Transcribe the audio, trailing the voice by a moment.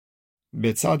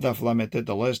Betzadaf lametet,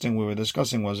 the last thing we were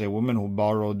discussing was a woman who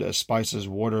borrowed spices,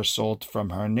 water, salt from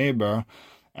her neighbor,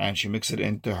 and she mixed it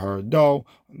into her dough.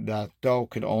 That dough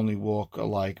could only work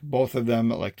like both of them,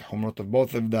 like the humrut of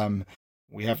both of them.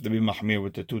 We have to be mahmir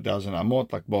with the 2,000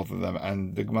 amot, like both of them.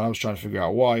 And the Gemara was trying to figure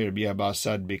out why. Rabbi Abba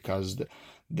said because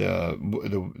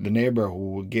the neighbor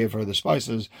who gave her the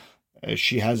spices,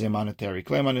 she has a monetary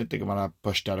claim on it. The Gemara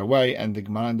pushed that away, and the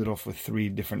Gemara ended off with 3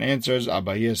 different answers.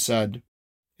 Abaye said,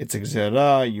 it's a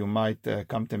gzera, you might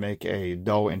come to make a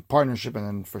dough in partnership, and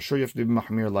then for sure you have to be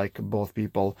mahmir like both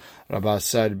people. Rabba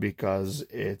said because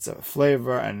it's a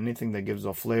flavor, and anything that gives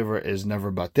off flavor is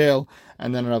never batel.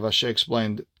 And then Rabba Sheh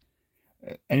explained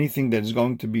anything that is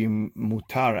going to be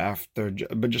mutar after,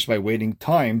 but just by waiting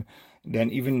time,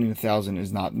 then even in 1,000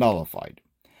 is not nullified.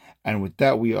 And with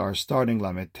that, we are starting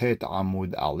Lametet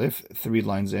Amud Aleph, 3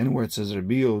 lines in, where it says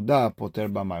Rabbi Yehuda Poter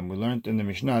B'mayim. We learned in the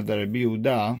Mishnah that Rabbi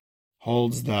Yehuda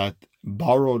holds that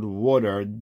borrowed water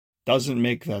doesn't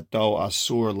make that dough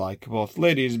asur like both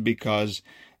ladies, because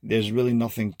there's really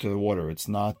nothing to the water. It's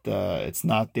not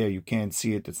there. You can't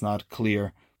see it. It's not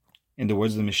clear. In the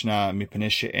words of the Mishnah, Mipnei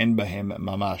she'en bahem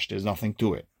mamash. There's nothing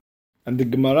to it. And the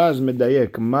Gemara is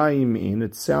medayek ma'im.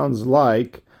 It sounds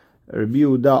like Rabbi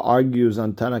Yehuda argues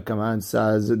on Tana Kama and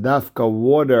says dafka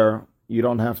water you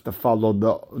don't have to follow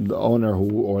the owner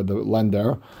or the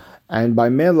lender. And by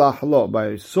melach,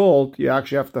 by salt, you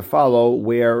actually have to follow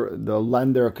where the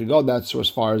lender could go. That's as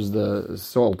far as the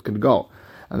salt could go.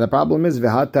 And the problem is,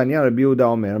 v'hatanya Rabbi Yehuda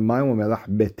omer, mayim melach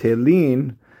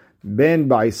betelin ben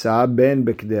ba'isa ben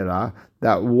bekdera,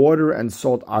 that water and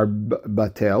salt are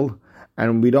batel,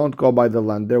 and we don't go by the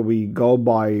lender, we go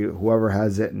by whoever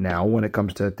has it now when it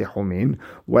comes to tehumin,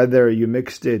 whether you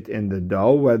mixed it in the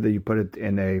dough, whether you put it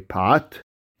in a pot.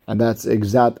 And that's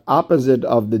exact opposite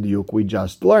of the diuk we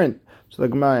just learned. So the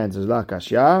Gemara answers, La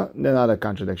kashya, they're not a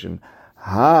contradiction.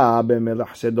 Ha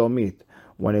bemelach sedomit.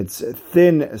 When it's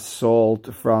thin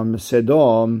salt from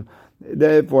Sedom,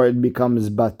 therefore it becomes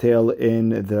batel in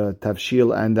the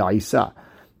tafshil and the isa.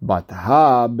 But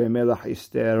ha bemelach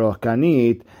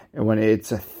isterokanit, and when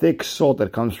it's a thick salt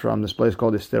that comes from this place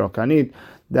called isterokanit,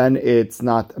 then it's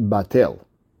not batel.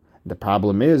 The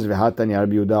problem is, we have another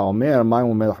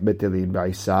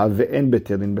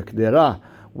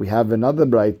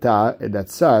braita that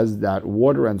says that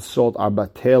water and salt are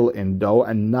batel in dough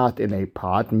and not in a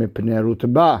pot,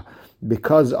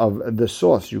 because of the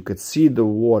sauce. You could see the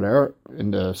water in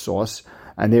the sauce,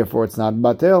 and therefore it's not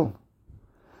batel.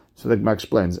 So the Gemara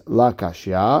explains, La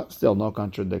kashya, still no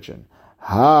contradiction.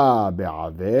 Ha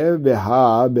be'avev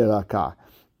beha beraka.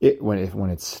 When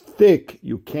it's thick,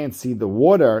 you can't see the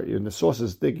water. When the sauce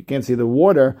is thick, you can't see the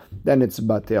water. Then it's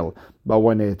batel. But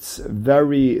when it's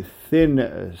very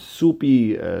thin,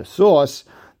 soupy sauce,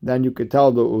 then you could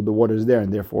tell the water is there,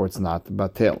 and therefore it's not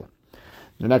batel.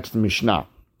 The next Mishnah.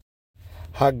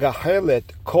 Hagahelet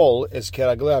kol is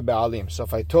keraglea be'alim. So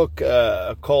if I took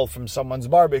a kol from someone's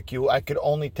barbecue, I could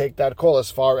only take that kol as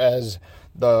far as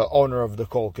the owner of the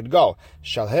kol could go.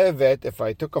 Shalhevet, if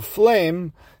I took a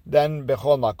flame, then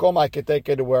bechol makom, I could take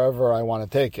it wherever I want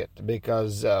to take it,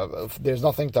 because there's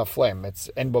nothing to flame. It's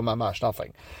en bo mamash,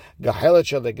 nothing. Gahelet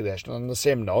shel hekdesh. On the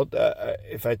same note,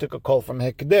 if I took a kol from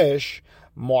hekdesh,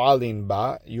 mu'alin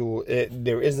ba,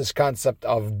 there is this concept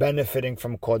of benefiting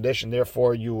from kodesh, and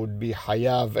therefore you would be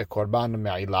hayav a korban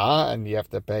me'ilah, and you have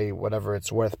to pay whatever it's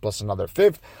worth plus another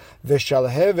fifth.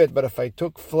 V'shalhevet, but if I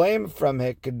took flame from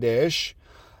hekdesh,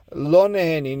 lo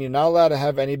nehenin, you're not allowed to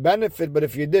have any benefit, but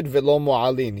if you did, velo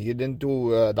mu'alin, you didn't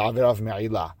do the avera of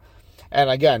me'ilah. And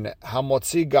again,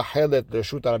 hamotzi gahelet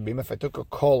reshut harabim, if I took a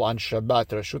call on Shabbat,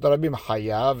 reshut harabim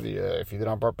hayav, if you did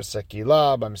on purpose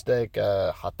sekila, by mistake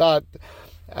hatat,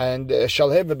 and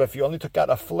shalhevet, but if you only took out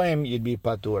a flame, you'd be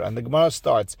patur. And the Gemara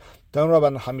starts, Tan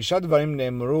Rabban Hamisha dvarim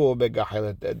ne'emru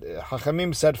begahelet.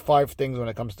 Hachamim said 5 things when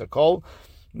it comes to kol.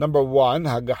 Number 1,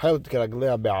 hagahelet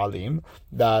keraglea be'alim,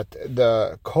 that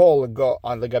the kol go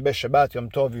on the gabe Shabbat Yom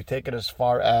Tov, you take it as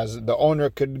far as the owner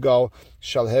could go,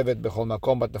 shalhevet bechol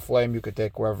makom, but the flame you could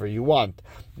take wherever you want.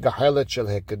 Gahelet shel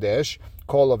hekdesh,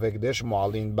 kol of hekdesh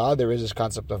mu'alin ba, there is this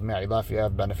concept of me'ilah if you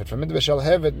have benefit from it.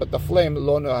 V'shalhevet, but the flame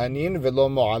lo nohanin velo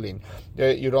mu'alin,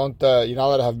 you're not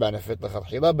allowed to have benefit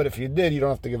l'chatchila, but if you did, you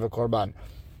don't have to give a korban.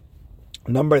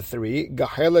 Number 3,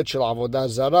 gahelet shel avodah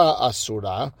zara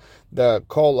asura, the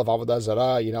kol of avodah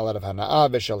zara, you're not allowed to have hana'ah,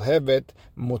 v'shalhevet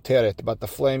muteret, but the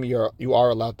flame you are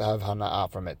allowed to have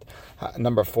hana'ah from it.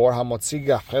 Number 4, hamotzi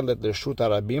gahelet reshut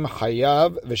harabim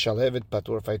hayav v'shalhevet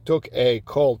patur. If I took a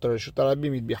kol to reshut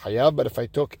harabim, you'd be hayav, but if I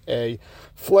took a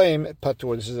flame,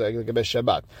 patur. This is a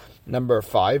Shabbat. Number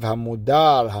 5,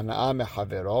 hamudar hana'ah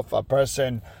mechaverov, a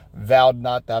person vowed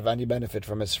not to have any benefit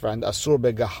from his friend. Asur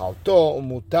begahalto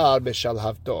umutar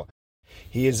beshalhavto.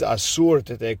 He is asur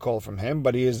to take coal from him,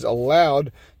 but he is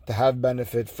allowed to have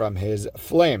benefit from his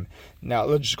flame. Now,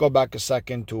 let's just go back a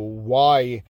second to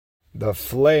why the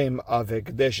flame of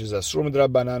Hekdesh is asur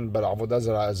midrabanan, but avodah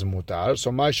zara is mutar.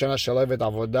 So, my shana shalevet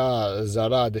avodah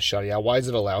zara de sharia. Why is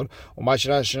it allowed? My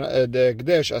shana de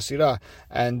Hekdesh asira,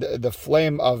 and the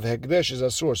flame of Hekdesh is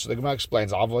asur. So the Gemara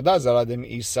explains avodah zara dem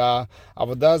isa.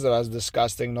 Avodah zara is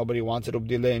disgusting. Nobody wants it.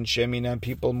 Ubdilin shemina, and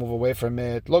people move away from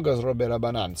it. Lo gazro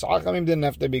berabanan. So Achamim didn't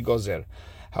have to be gozer.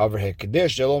 However,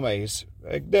 Hekdesh jelo meis.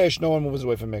 Hekdesh, no one moves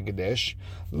away from Hekdesh.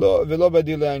 Velo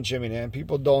badila and shemina, and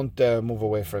people don't move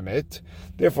away from it.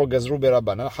 Therefore, gazru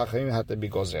berabanan. Chachamim had to be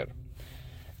gozer.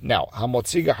 Now,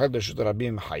 hamotzi gachar reshut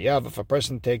rabim hayav. If a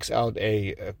person takes out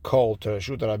a coal to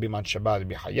reshut rabim on Shabbat,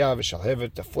 be hayav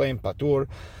shalhevet a flame patur.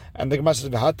 And the Gemara says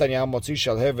v'hatanya hamotzi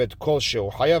shalhevet kol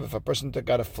sheu hayav. If a person took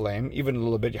out a flame, even a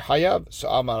little bit hayav. So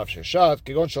amar Rav Sheshet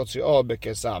kigon shotzio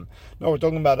bekesam. No, we're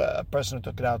talking about a person who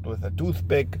took it out with a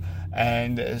toothpick,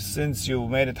 and since you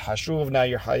made it hashuv, now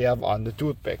you're hayav on the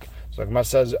toothpick. So the Gemara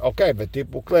says, okay,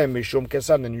 v'tipu klem mishum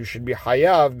kesam, then you should be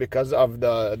hayav because of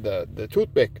the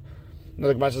toothpick. No,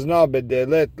 the Gemara says, no, but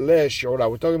we're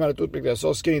talking about a toothpick that's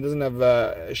so skinny, it doesn't have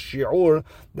a shi'ur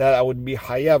that I would be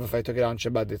hayav if I took it on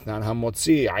Shabbat.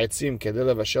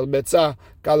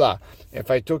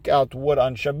 If I took out wood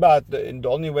on Shabbat, the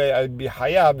only way I would be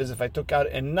hayav is if I took out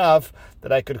enough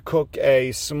that I could cook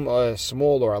a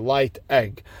small or a light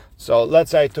egg. So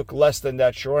let's say I took less than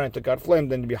that shi'ur and I took out flame,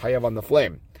 then to be hayav on the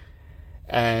flame.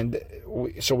 And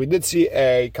so we did see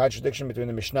a contradiction between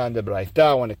the Mishnah and the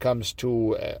Braita when it comes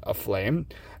to a flame.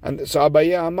 And so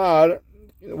Abaye Amar,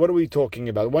 what are we talking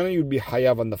about? Why don't you be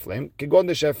hayav on the flame?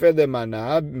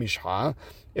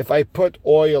 If I put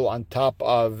oil on top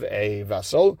of a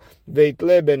vessel, and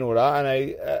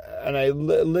I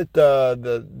lit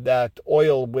that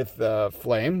oil with the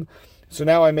flame, so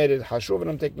now I made it hashuv and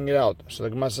I'm taking it out. So the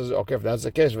Gemara says, okay, if that's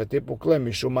the case, but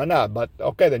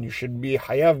okay, then you should be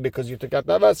hayav because you took out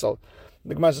that vessel.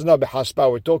 The Gemara says, no,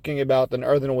 behaspa, we're talking about an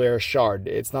earthenware shard.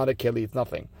 It's not a keli, it's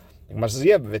nothing. The Gemara says,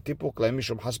 yeah,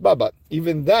 but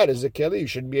even that is a keli. You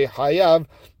should be hayav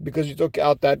because you took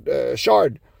out that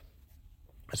shard.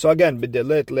 So again,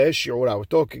 we're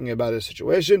talking about a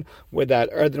situation where that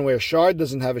earthenware shard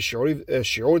doesn't have a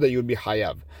shiur that you would be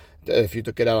hayav. If you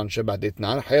took it out on Shabbat,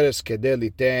 itnan heres kedei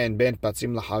liten ben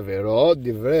patzim lahavero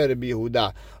divrei Rabbi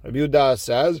Yehuda. Rabbi Yehuda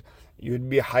says you'd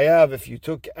be hayav if you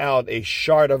took out a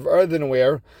shard of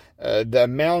earthenware, the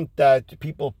amount that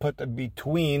people put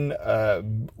between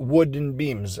wooden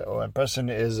beams. When a person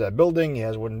is building, he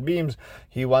has wooden beams.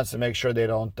 He wants to make sure they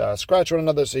don't scratch one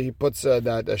another, so he puts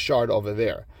that shard over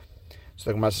there. So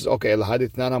the Gemara says, okay, so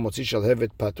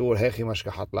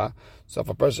if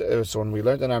a person, so when we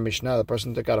learned in our Mishnah, the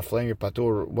person took out a flame,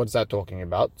 patur, what's that talking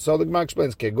about? So the Gemara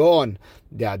explains, kegon,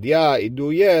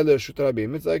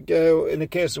 it's like in a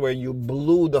case where you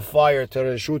blew the fire to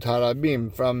Reshut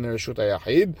Harabim from Reshut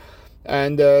HaYachid,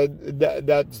 and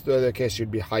that's the case you'd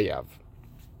be hayav.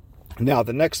 Now,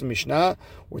 the next Mishnah,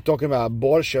 we're talking about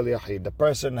bor shel yachid. The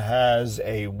person has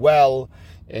a well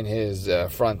in his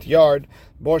front yard.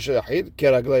 Bor shel yachid,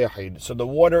 keragle yachid. So the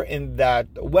water in that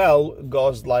well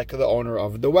goes like the owner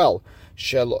of the well.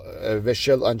 Shel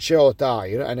v'shel anshe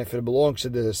ota'ir, and if it belongs to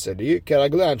the city,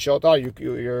 keragle anshe ota'ir,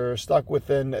 you're stuck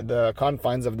within the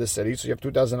confines of the city, so you have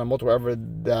 2,000 amot wherever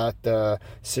that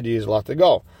city is allowed to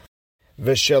go.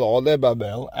 V'shel ole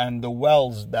Babel, and the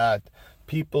wells that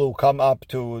people who come up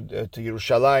to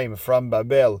Yerushalayim from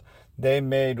Babel, they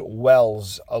made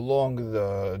wells along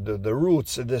the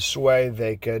routes. This way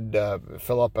they could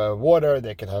fill up water,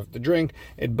 they could have to drink.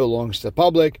 It belongs to the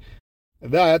public.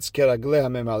 That's keragleh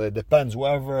hamemale. It depends.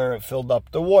 Whoever filled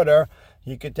up the water,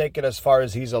 he could take it as far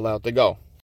as he's allowed to go.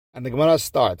 And the Gemara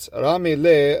starts. Rami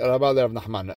le Rabba le Rav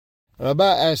Nachman. Rabba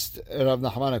asked Rav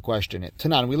Nachman a question.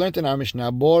 Tanan, we learned in our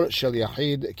Mishnah, bor shel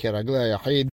yachid keragleh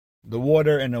yachid. The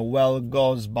water in a well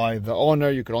goes by the owner.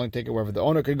 You could only take it wherever the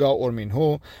owner could go. Or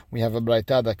minhu. We have a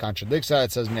braita that contradicts that.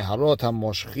 It says neharot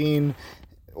hamoshchin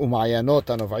umayanot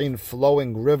hanova'in,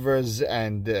 flowing rivers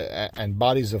and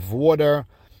bodies of water.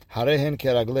 Harehen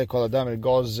keragle kol adam. It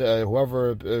goes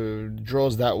whoever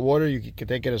draws that water. You can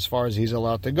take it as far as he's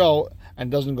allowed to go, and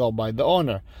doesn't go by the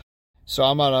owner. So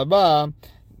Amar Rabba,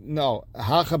 no.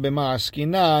 Hacha b'ma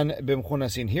askinan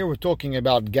b'mchunasin. Here we're talking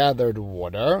about gathered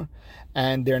water.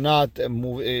 And they're not.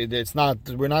 It's not.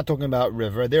 We're not talking about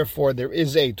river. Therefore, there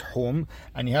is a tchum,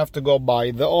 and you have to go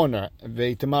by the owner. And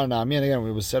again,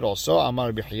 we was said also.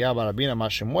 We're talking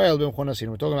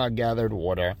about gathered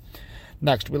water.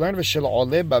 Next, we learned v'shel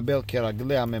ole babel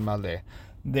keragle hamemale.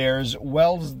 there's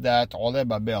wells that Oleh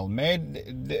Babel made.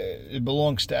 It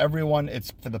belongs to everyone.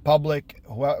 It's for the public.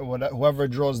 Whoever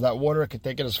draws that water can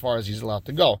take it as far as he's allowed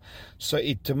to go. So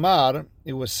Itmar,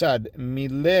 it was said,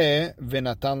 Mileh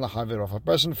v'natan lahaviro. If a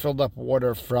person filled up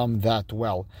water from that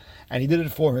well, and he did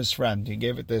it for his friend, he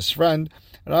gave it to his friend.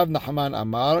 Rav Nachman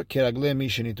Amar kiragle mi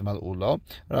shenitmal ulo.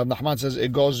 Rav Nachman says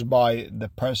it goes by the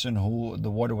person who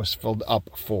the water was filled up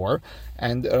for,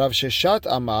 and Rav Sheshat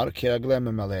Amar kiragle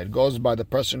memaleh. It goes by the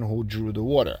person who drew the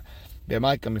water.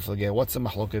 What's the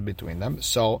mahloket between them?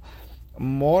 So,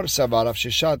 Mor Savar Rav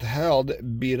Sheshat held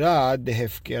bira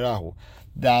dehefkerahu,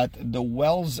 that the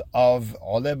wells of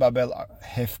Oleh Babel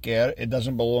hefker, it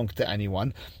doesn't belong to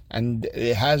anyone, and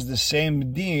it has the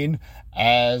same deen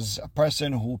as a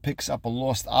person who picks up a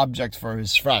lost object for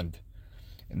his friend.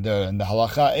 And the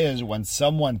halacha is, when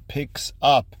someone picks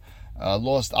up a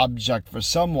lost object for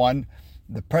someone,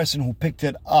 the person who picked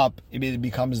it up, it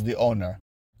becomes the owner.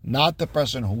 Not the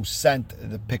person who sent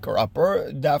the picker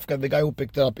upper. Dafka, the guy who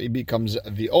picked it up, it becomes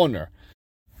the owner.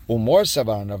 Umor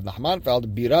Savan of Nachman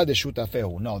felt bira de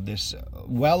shutafehu. No, this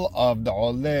well of the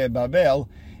Oleh Babel,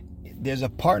 there's a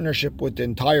partnership with the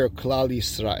entire Klal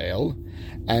Yisrael,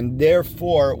 and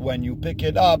therefore when you pick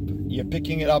it up, you're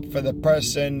picking it up for the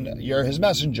person, you're his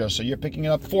messenger, so you're picking it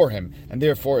up for him, and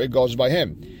therefore it goes by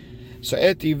him. So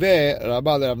etive Rabba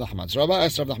le Rav Nachman. So Rabba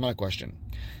asked Rav Nachman a question.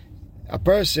 A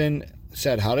person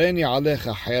said, Hareni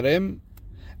alecha herem.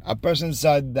 A person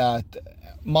said that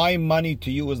my money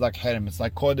to you is like herem. It's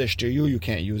like kodesh to you. You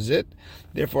can't use it.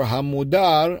 Therefore,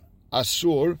 hamudar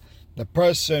asur, the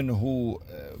person who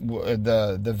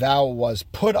the vow was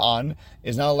put on,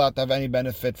 is not allowed to have any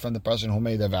benefit from the person who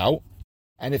made the vow.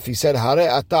 And if he said hare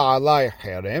ata alai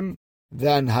herem,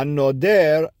 then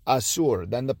hanoder asur,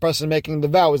 then the person making the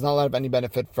vow is not allowed to have any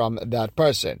benefit from that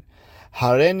person.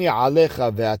 Hareni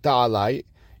alecha ve'ata alai,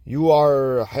 you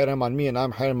are hiram on me and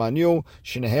I'm hiram on you.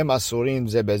 Shnehem asurim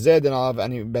ze bezeh. They don't have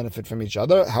any benefit from each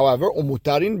other. However,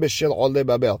 umutarin b'shel Oleh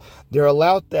Babel. They're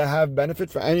allowed to have benefit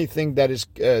for anything that is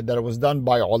that was done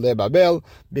by Oleh Babel,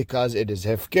 because it is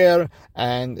hefker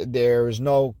and there is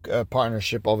no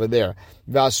partnership over there.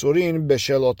 V'asurin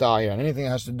b'shel ota'ir. Anything that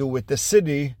has to do with the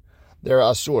city, they're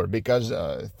asur, because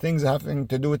things having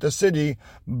to do with the city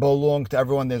belong to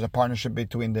everyone. There's a partnership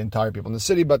between the entire people in the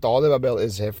city, but the Oleh Babel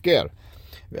is hefker.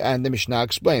 And the Mishnah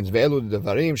explains,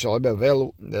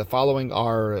 the following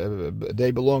are,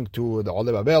 they belong to the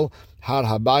Oleh Babel. Har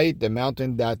Habayit, the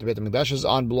mountain that the Beit HaMikdash is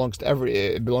on, belongs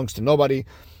to nobody.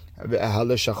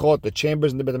 The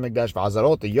chambers in the Beit HaMikdash,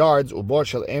 V'azarot, the yards, Ubor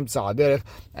shel Emtza Aderech,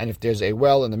 and if there's a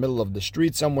well in the middle of the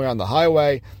street somewhere on the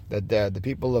highway, that the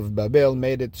people of Babel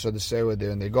made it, so to say,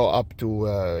 when they go up to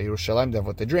Yerushalayim, they have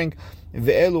what to drink.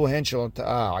 Ve'elu hen shel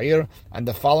ta'ir, and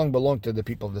the following belong to the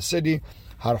people of the city.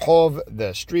 Harhov,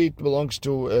 the street, belongs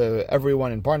to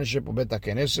everyone in partnership. Ubet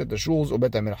HaKnesset, the shuls. Ubet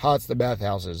HaMirchatz, the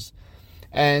bathhouses.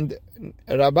 And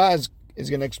Rabbah is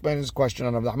going to explain this question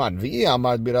on Rav Nachman.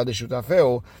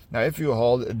 Now, if you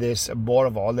hold this board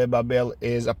of Oleh Babel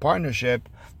is a partnership,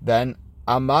 then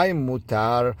Amay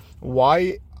Mutar,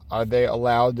 why are they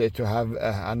allowed to have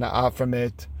hana'ah from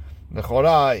it? The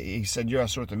Chora, he said, you're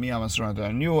asur to me, I'm asur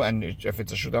to you, and if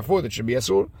it's a shutafut, it should be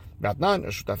asur.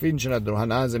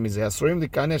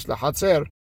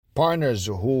 Partners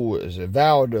who is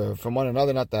vowed from one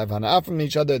another not to have hana'ah from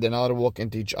each other, they're not allowed to walk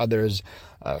into each other's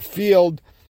field.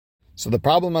 So the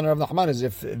problem on Rav Nachman is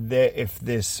if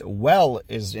this well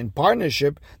is in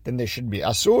partnership, then they should be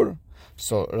asur.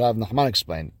 So Rav Nachman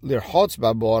explained, Lirchotz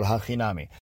babor hachinami.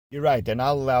 You're right, they're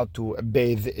not allowed to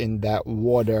bathe in that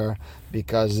water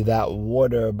because that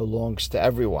water belongs to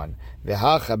everyone. When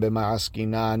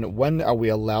are we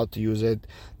allowed to use it?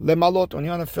 Lemalot, when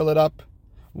you want to fill it up.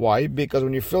 Why? Because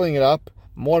when you're filling it up,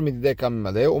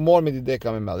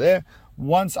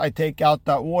 once I take out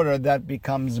that water, that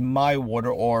becomes my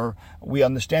water, or we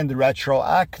understand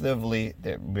retroactively,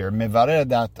 we're mevarer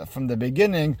that from the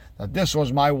beginning, that this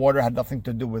was my water, had nothing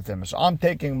to do with him. So I'm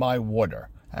taking my water.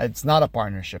 It's not a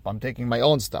partnership. I'm taking my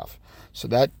own stuff. So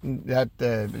that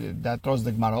throws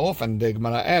the Gemara off, and the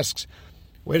Gemara asks,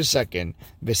 wait a second.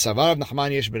 V'savar Rav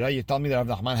Nachman yesh b'ra. You tell me that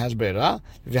Rav Nachman has b'ra.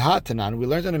 V'hatanan. We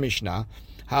learned in the Mishnah,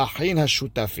 ha'achin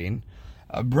ha'shutafin,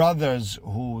 brothers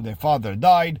who their father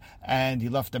died and he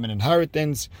left them an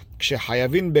inheritance.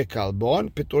 K'shehayavin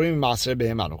bekalbon piturim b'maaser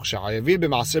behema. K'shehayavin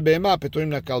b'maaser behema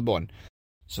piturim lekalbon.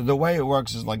 So the way it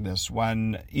works is like this.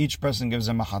 When each person gives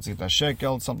a machatzit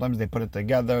shekel, sometimes they put it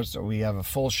together, so we have a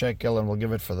full shekel and we'll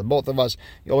give it for the both of us.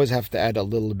 You always have to add a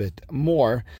little bit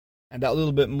more. And that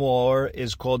little bit more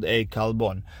is called a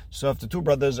kalbon. So if the two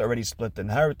brothers already split the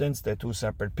inheritance, they're two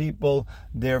separate people,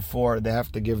 therefore they have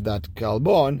to give that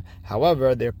kalbon.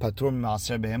 However, they're patur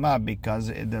maaser behema because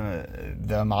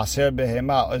the maaser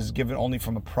behema is given only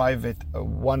from a private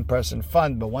one-person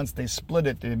fund, but once they split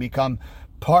it, they become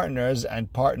partners,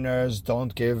 and partners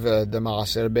don't give the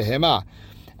maaser behema.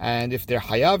 And if they're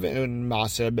hayav in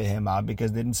maaser behema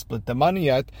because they didn't split the money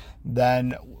yet,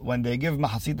 then when they give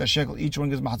mahasita shekel, each one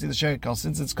gives mahasita shekel,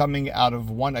 since it's coming out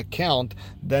of one account,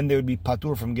 then they would be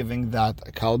patur from giving that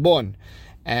kalbon.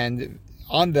 And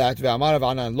on that, ve'amar Rav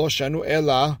Anan lo shanu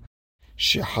ela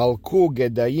shehalku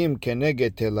gedayim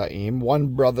keneged telaim. One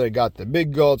brother got the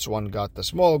big goats, one got the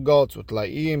small goats,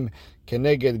 utlaim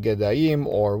keneged gedayim,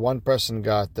 or one person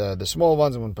got the small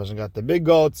ones and one person got the big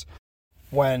goats.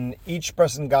 When each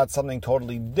person got something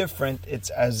totally different, it's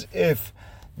as if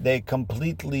they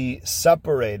completely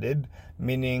separated,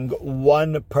 meaning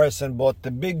one person bought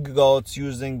the big goats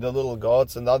using the little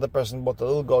goats, and the other person bought the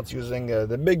little goats using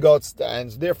the big goats,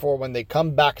 and therefore when they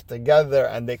come back together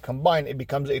and they combine, it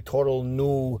becomes a total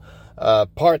new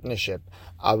partnership.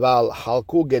 Aval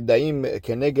halku gedayim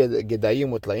keneged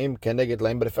gedayim utlaim keneged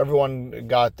laim. But if everyone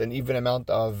got an even amount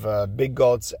of big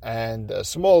goats and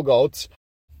small goats,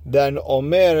 then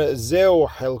Omer zeu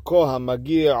helko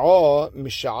hamagi'o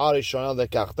misha'ar rishona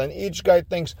lekach. Then each guy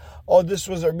thinks, oh, this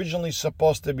was originally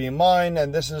supposed to be mine,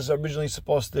 and this is originally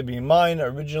supposed to be mine,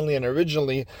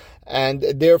 originally, and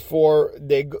therefore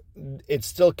it's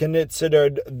still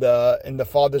considered in the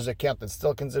father's account. It's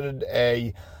still considered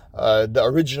the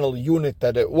original unit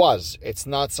that it was. It's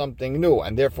not something new,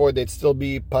 and therefore they'd still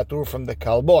be patur from the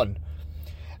kalbon.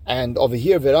 And over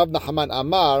here, V'Rav Nahaman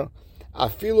Amar,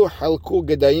 afilu halku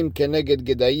gedayim keneged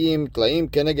gedayim, tlaim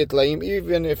keneged tlaim,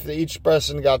 even if each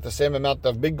person got the same amount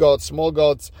of big goats, small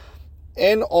goats,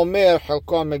 en omer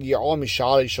halko megi'o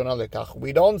misha'ar rishona lekach.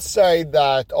 We don't say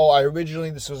that,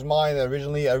 this was mine,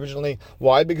 originally.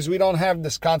 Why? Because we don't have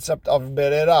this concept of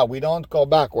berera. We don't go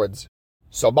backwards.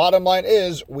 So bottom line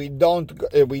is, we don't say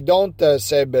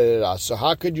berera. So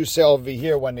how could you say over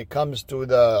here when it comes to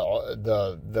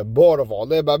the board of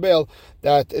Oleh Babel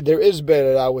that there is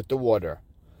berera with the water?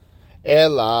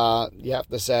 Ela, you have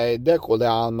to say dekule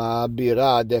alma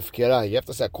bira defkera. You have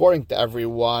to say according to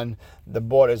everyone the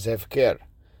board is hefker.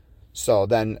 So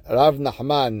then Rav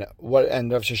Nachman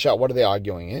and Rav Sheshet, what are they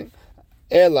arguing?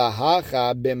 Ela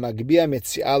hacha b'magbia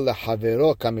mitzial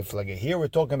lehavero kamiflage. Here we're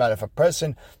talking about if a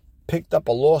person picked up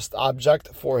a lost object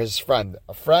for his friend.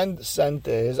 A friend sent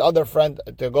his other friend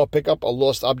to go pick up a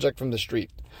lost object from the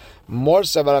street. Mor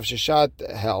Rav Sheshet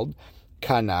held,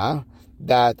 kana,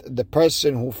 that the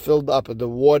person who filled up the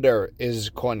water is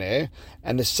koneh,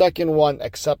 and the second one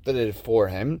accepted it for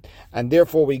him, and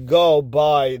therefore we go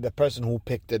by the person who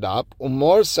picked it up.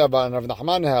 Umor Sava and Rav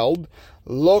Nachman held,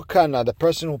 lo kana, the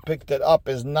person who picked it up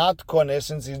is not koneh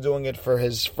since he's doing it for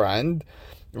his friend.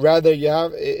 Rather,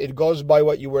 it goes by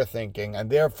what you were thinking, and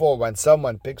therefore, when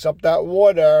someone picks up that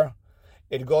water,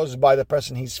 it goes by the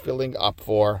person he's filling up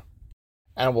for.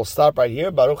 And we'll stop right here.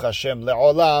 Baruch Hashem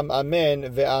le'olam, amen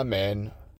ve'amen.